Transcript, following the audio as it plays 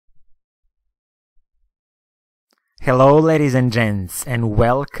Hello ladies and gents, and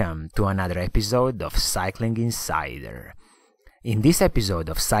welcome to another episode of Cycling Insider. In this episode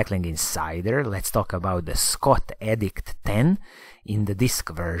of Cycling Insider, let's talk about the Scott Addict 10 in the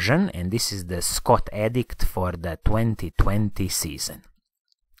disc version, and this is the Scott Addict for the 2020 season.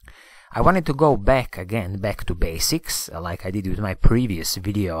 I wanted to go back to basics, like I did with my previous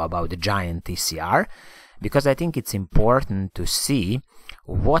video about the Giant TCR, because I think it's important to see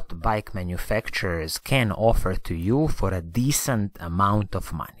what bike manufacturers can offer to you for a decent amount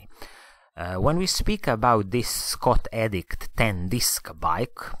of money. When we speak about this Scott Addict 10 disc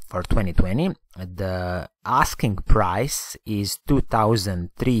bike for 2020, the asking price is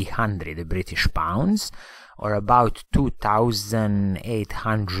 2,300 British pounds, or about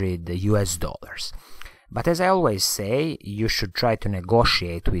 2,800 US dollars. But as I always say, you should try to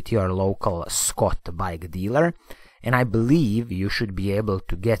negotiate with your local Scott bike dealer, and I believe you should be able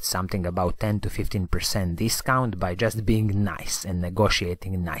to get something about 10 to 15% discount by just being nice and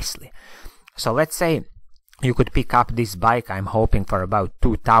negotiating nicely. So let's say you could pick up this bike, I'm hoping, for about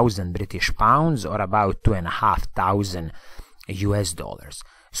 2,000 British pounds or about 2,500 US dollars.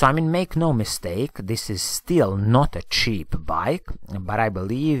 So I mean, make no mistake, this is still not a cheap bike, but I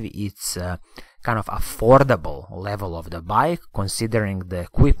believe it's kind of affordable level of the bike, considering the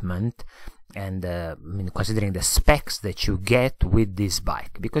equipment and considering the specs that you get with this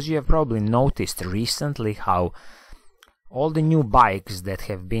bike. Because you have probably noticed recently how all the new bikes that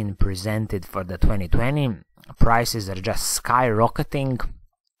have been presented for the 2020 prices are just skyrocketing,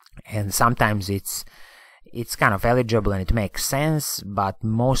 and sometimes it's kind of eligible and it makes sense, but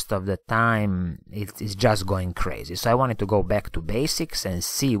most of the time it's just going crazy. So I wanted to go back to basics and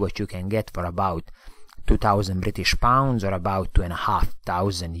see what you can get for about 2,000 British pounds or about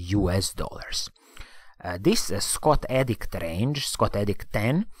 2,500 US dollars. This Scott Addict range, Scott Addict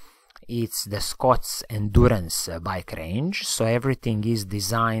 10, it's the Scott's endurance bike range, so everything is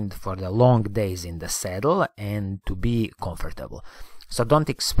designed for the long days in the saddle and to be comfortable. So don't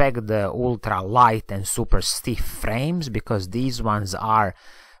expect the ultra light and super stiff frames, because these ones are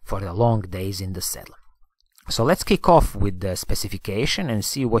for the long days in the saddle. So let's kick off with the specification and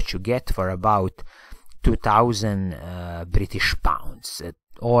see what you get for about 2,000 British pounds,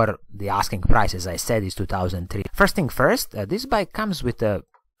 or the asking price, as I said, is 2,003. First thing first, this bike comes with a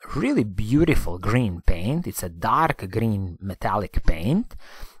really beautiful green paint. It's a dark green metallic paint,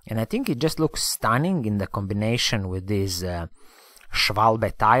 and I think it just looks stunning in the combination with these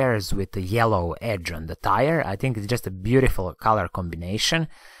Schwalbe tires with a yellow edge on the tire. I think it's just a beautiful color combination,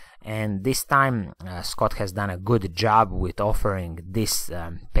 and this time Scott has done a good job with offering this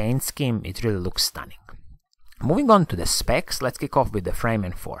paint scheme. It really looks stunning. Moving on to the specs, let's kick off with the frame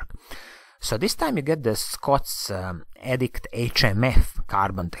and fork. So this time you get the Scott's Addict HMF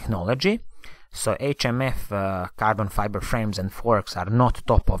carbon technology. So HMF carbon fiber frames and forks are not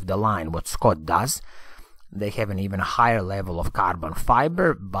top of the line what Scott does. They have an even higher level of carbon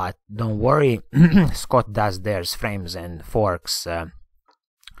fiber, but don't worry, Scott does their frames and forks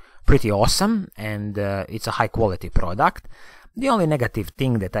pretty awesome, and it's a high quality product. The only negative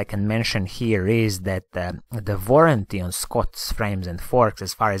thing that I can mention here is that the warranty on Scott's frames and forks,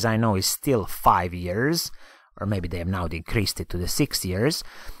 as far as I know, is still 5 years, or maybe they have now decreased it to the 6 years.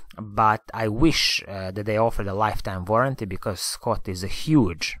 But I wish that they offered a lifetime warranty, because Scott is a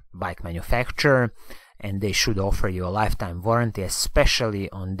huge bike manufacturer, and they should offer you a lifetime warranty, especially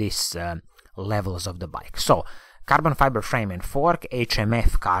on these levels of the bike. So, carbon fiber frame and fork,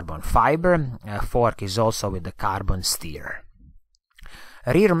 HMF carbon fiber, fork is also with the carbon steer.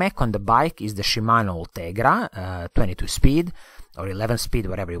 Rear mech on the bike is the Shimano Ultegra, 22 speed, or 11 speed,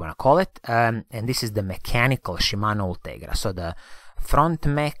 whatever you want to call it, and this is the mechanical Shimano Ultegra. So the front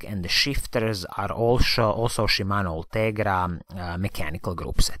mech and the shifters are also Shimano Ultegra mechanical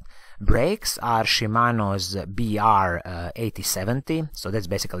group set. Brakes are Shimano's BR 8070, so that's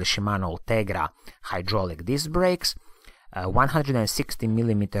basically Shimano Ultegra hydraulic disc brakes.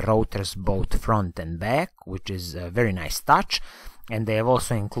 160mm rotors both front and back, which is a very nice touch, and they have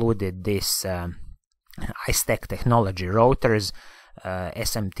also included this iStack technology rotors,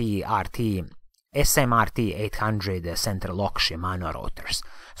 SMRT 800 center lock Shimano rotors.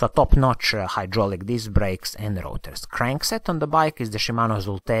 So top-notch hydraulic disc brakes and rotors. Crankset on the bike is the Shimano's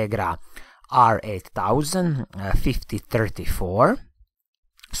Ultegra R8000 5034.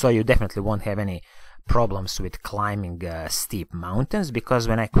 So you definitely won't have any problems with climbing steep mountains, because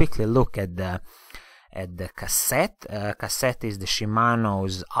when I quickly look at the cassette, cassette is the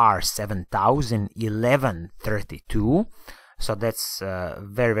Shimano's R7000 1132. So that's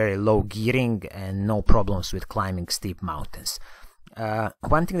very low gearing and no problems with climbing steep mountains.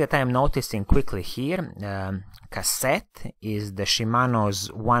 One thing that I am noticing quickly here, cassette is the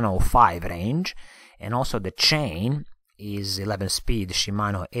Shimano's 105 range, and also the chain is 11-speed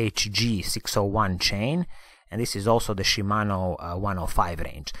Shimano HG601 chain, and this is also the Shimano 105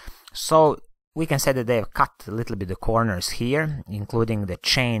 range. So we can say that they have cut a little bit the corners here, including the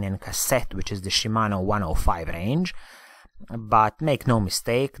chain and cassette, which is the Shimano 105 range. But make no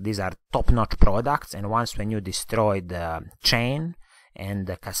mistake, these are top-notch products, and once when you destroy the chain and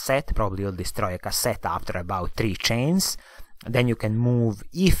the cassette, probably you'll destroy a cassette after about 3 chains, then you can move,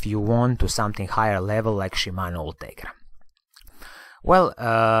 if you want, to something higher level like Shimano Ultegra. Well,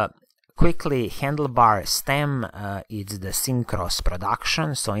 quickly, handlebar stem, it's the Syncros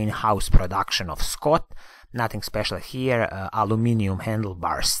production, so in-house production of Scott. Nothing special here, aluminium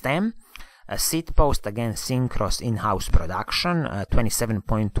handlebar stem. Seat post, again Syncros in-house production,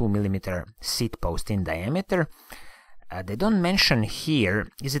 27.2mm seat post in diameter. They don't mention here,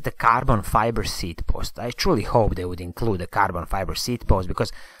 is it a carbon fiber seat post? I truly hope they would include a carbon fiber seat post,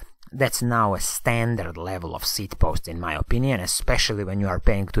 because that's now a standard level of seat post in my opinion, especially when you are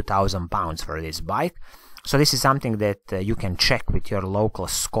paying £2,000 for this bike. So this is something that you can check with your local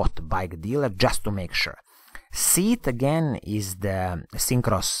Scott bike dealer just to make sure. Seat again is the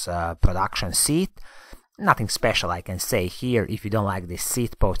Syncros production seat. Nothing special I can say here. If you don't like this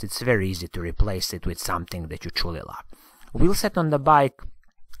seat post, it's very easy to replace it with something that you truly love. Wheel set on the bike,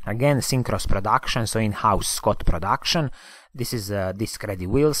 again Syncros production, so in-house Scott production. This is a disc-ready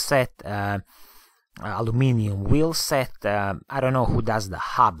wheel set, aluminium wheel set. I don't know who does the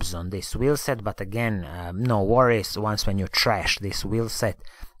hubs on this wheel set, but again, no worries. Once when you trash this wheel set,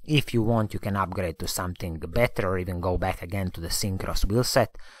 if you want, you can upgrade to something better, or even go back again to the Syncros wheel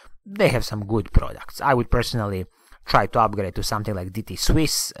set. They have some good products. I would personally try to upgrade to something like DT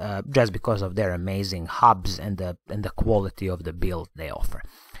Swiss, just because of their amazing hubs and the quality of the build they offer.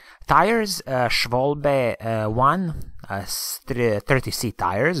 Tires, Schwalbe 1, 30C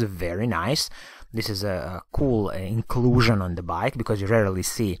tires, very nice. This is a cool inclusion on the bike, because you rarely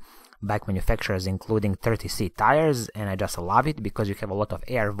see bike manufacturers including 30C tires, and I just love it because you have a lot of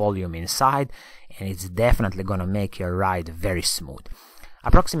air volume inside, and it's definitely gonna make your ride very smooth.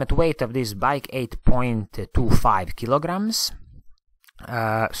 Approximate weight of this bike, 8.25 kilograms.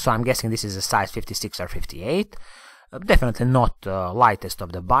 So I'm guessing this is a size 56 or 58. Definitely not lightest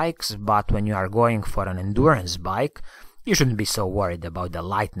of the bikes, but when you are going for an endurance bike, you shouldn't be so worried about the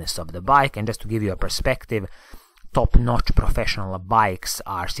lightness of the bike. And just to give you a perspective, top-notch professional bikes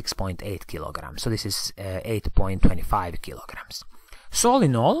are 6.8 kilograms, so this is 8.25 kilograms. So all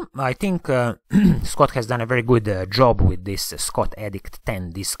in all, I think Scott has done a very good job with this Scott Addict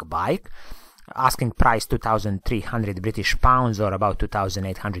 10 disc bike. Asking price 2,300 British pounds, or about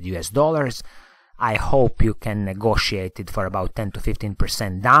 2,800 US dollars. I hope you can negotiate it for about 10 to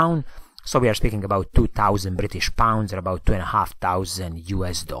 15% down. So we are speaking about 2,000 British pounds, or about 2,500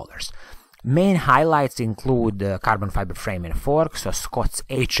 US dollars. Main highlights include carbon fiber frame and fork, so Scott's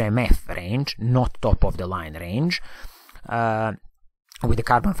HMF range, not top of the line range. With the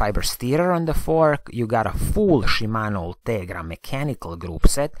carbon fiber steerer on the fork, you got a full Shimano Ultegra mechanical group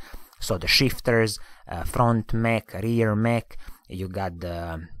set, so the shifters, front mech, rear mech, you got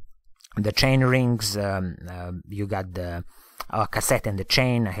the chain rings, you got the cassette and the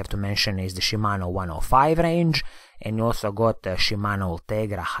chain. I have to mention is the Shimano 105 range, and you also got the Shimano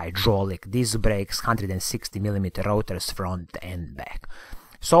Ultegra hydraulic disc brakes, 160mm rotors front and back.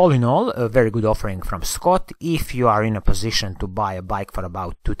 So all in all, a very good offering from Scott. If you are in a position to buy a bike for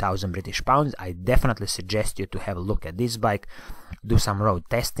about 2,000 British pounds, I definitely suggest you to have a look at this bike, do some road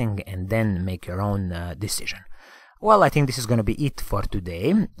testing, and then make your own decision. Well, I think this is going to be it for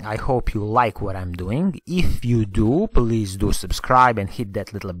today. I hope you like what I'm doing. If you do, please do subscribe and hit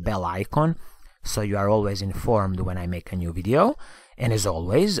that little bell icon, so you are always informed when I make a new video. And as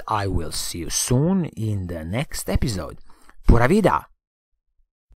always, I will see you soon in the next episode. Pura Vida!